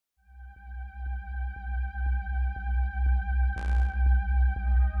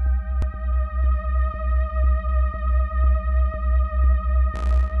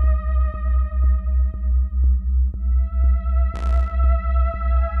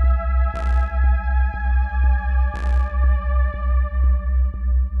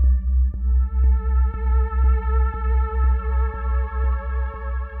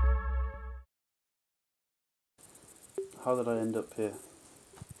How did I end up here?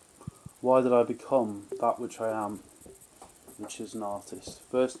 Why did I become that which I am, which is an artist,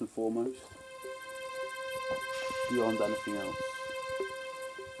 first and foremost, beyond anything else?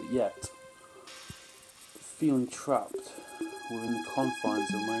 But yet, feeling trapped within the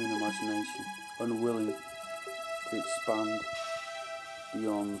confines of my own imagination, unwilling to expand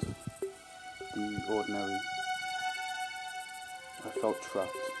beyond the ordinary. I felt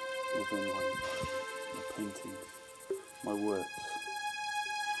trapped within my paintings, my works.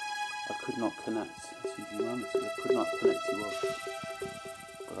 I could not connect to humanity, I could not connect to others,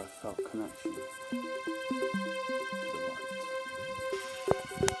 but I felt connection to the light.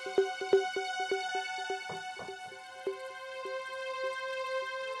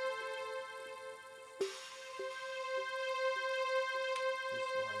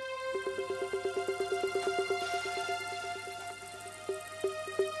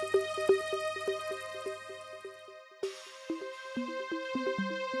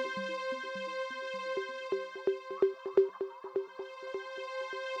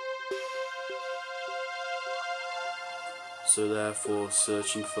 So therefore,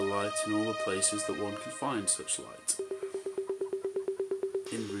 searching for light in all the places that one can find such light.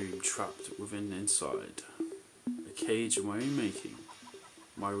 In room trapped within inside, a cage of my own making,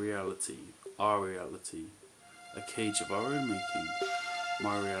 my reality, our reality, a cage of our own making,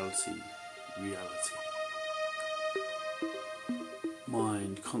 my reality, reality.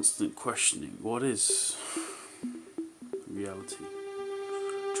 Mind constant questioning, what is reality?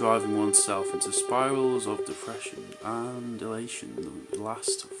 Driving oneself into spirals of depression and elation that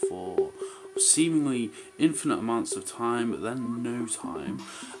last for seemingly infinite amounts of time, but then no time,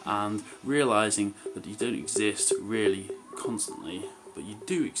 and realising that you don't exist really constantly, but you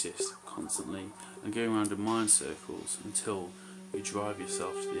do exist constantly, and going around in mind circles until you drive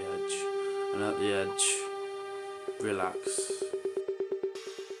yourself to the edge, and at the edge, relax.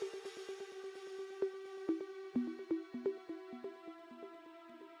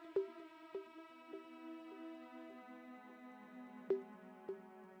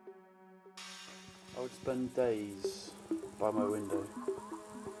 I would spend days by my window,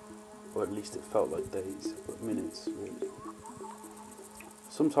 or at least it felt like days, but minutes really.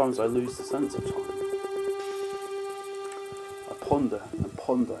 Sometimes I lose the sense of time. I ponder and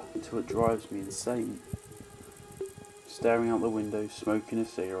ponder until it drives me insane. Staring out the window, smoking a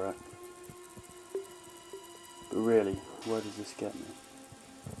cigarette. But really, where does this get me?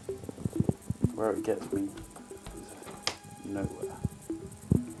 Where it gets me is nowhere.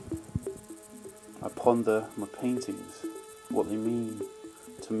 I ponder my paintings, what they mean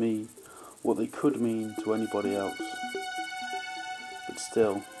to me, what they could mean to anybody else. But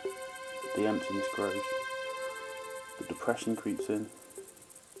still, the emptiness grows. The depression creeps in.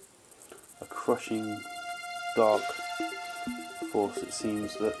 A crushing, dark force, it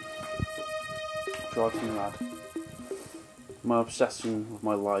seems, that drives me mad. My obsession with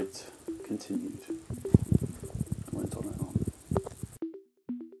my light continued. It went on and on.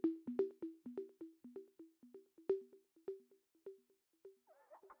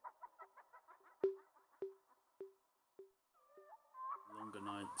 Longer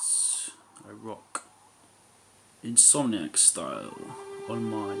nights, I rock, insomniac style, on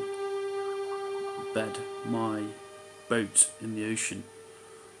my bed, my boat in the ocean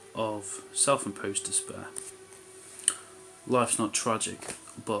of self-imposed despair. Life's not tragic,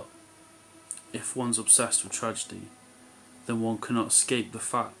 but if one's obsessed with tragedy, then one cannot escape the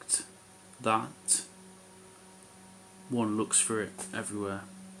fact that one looks for it everywhere.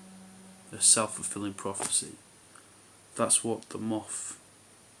 A self-fulfilling prophecy. That's what the moth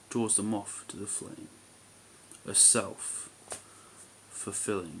draws the moth to the flame. A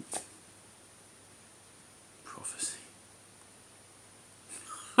self-fulfilling prophecy.